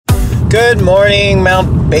Good morning,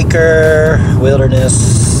 Mount Baker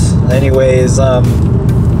Wilderness. Anyways,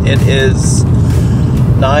 it is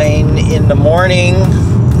 9 in the morning,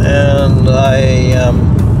 and I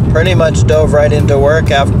pretty much dove right into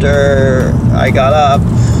work after I got up.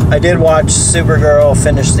 I did watch Supergirl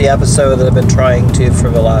finish the episode that I've been trying to for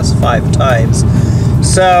the last 5 times.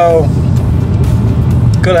 So,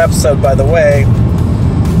 good episode, by the way.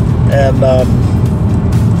 And,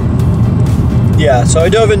 yeah, so I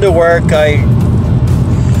dove into work. I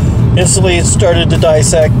instantly started to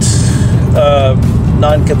dissect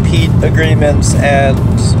non-compete agreements and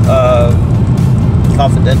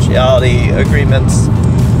confidentiality agreements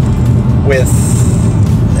with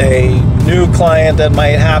a new client that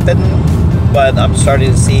might happen, but I'm starting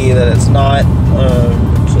to see that it's not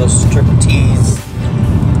just striptease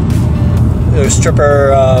or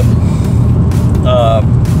stripper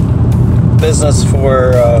business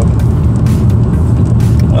for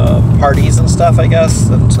parties and stuff, I guess,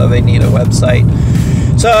 and so they need a website.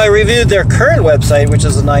 So I reviewed their current website, which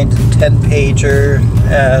is a 9 to 10 pager,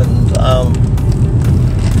 and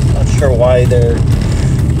not sure why they're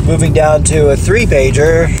moving down to a 3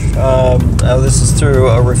 pager. Now this is through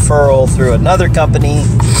a referral through another company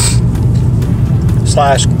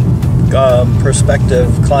 /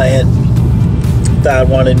 prospective client that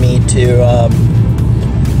wanted me to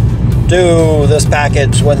do this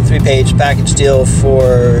package, 1 3-page package deal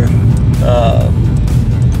for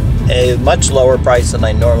a much lower price than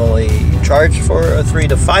I normally charge for a 3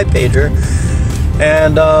 to 5 pager,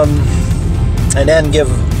 and then give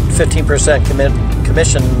 15%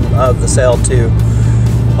 commission of the sale to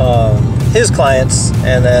his clients,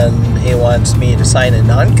 and then he wants me to sign a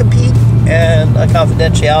non-compete and a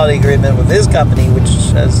confidentiality agreement with his company, which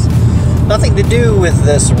has nothing to do with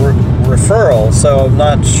this referral, so I'm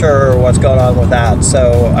not sure what's going on with that.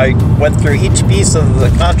 So I went through each piece of the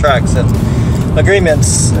contracts and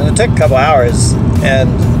agreements, and it took a couple hours, and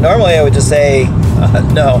normally I would just say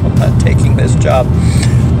no, I'm not taking this job,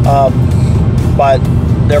 but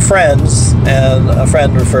they're friends and a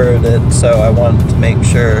friend referred it, so I wanted to make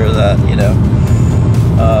sure that, you know,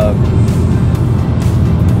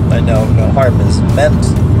 I know no harm is meant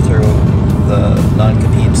through the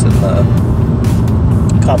non-competes and the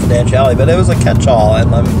confidentiality, but it was a catch-all,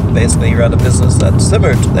 and I'm basically run a business that's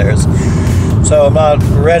similar to theirs, so I'm not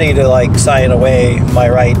ready to like sign away my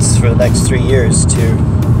rights for the next 3 years to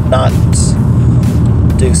not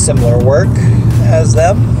do similar work as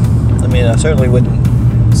them. I mean, I certainly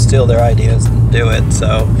wouldn't steal their ideas and do it,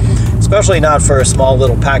 so especially not for a small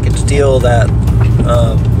little package deal that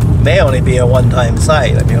may only be a one-time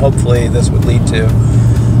site. I mean, hopefully this would lead to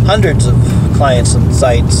hundreds of clients and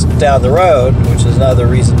sites down the road, which is another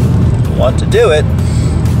reason to want to do it.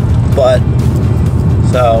 But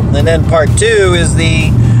so, and then part 2 is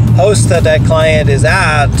the host that client is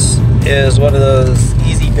at is one of those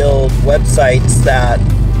easy build websites that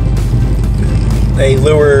they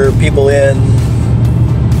lure people in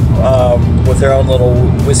with their own little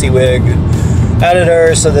WYSIWYG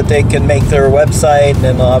editor so that they can make their website, and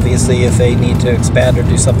then obviously if they need to expand or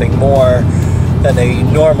do something more, then they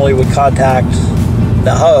normally would contact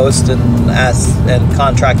the host and ask and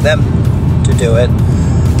contract them to do it.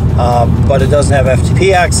 But it doesn't have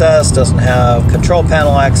FTP access, doesn't have control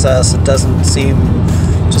panel access, it doesn't seem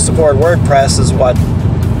to support WordPress is what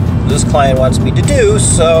this client wants me to do,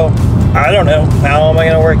 so I don't know. How am I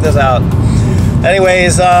going to work this out?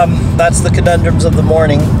 Anyways, that's the conundrums of the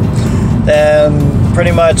morning. Then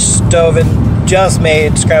pretty much dove and just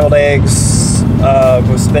made scrambled eggs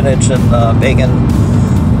with spinach and bacon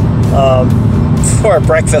for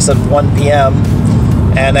breakfast at 1 p.m.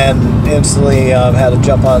 and then instantly had to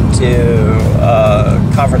jump onto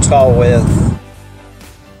a conference call with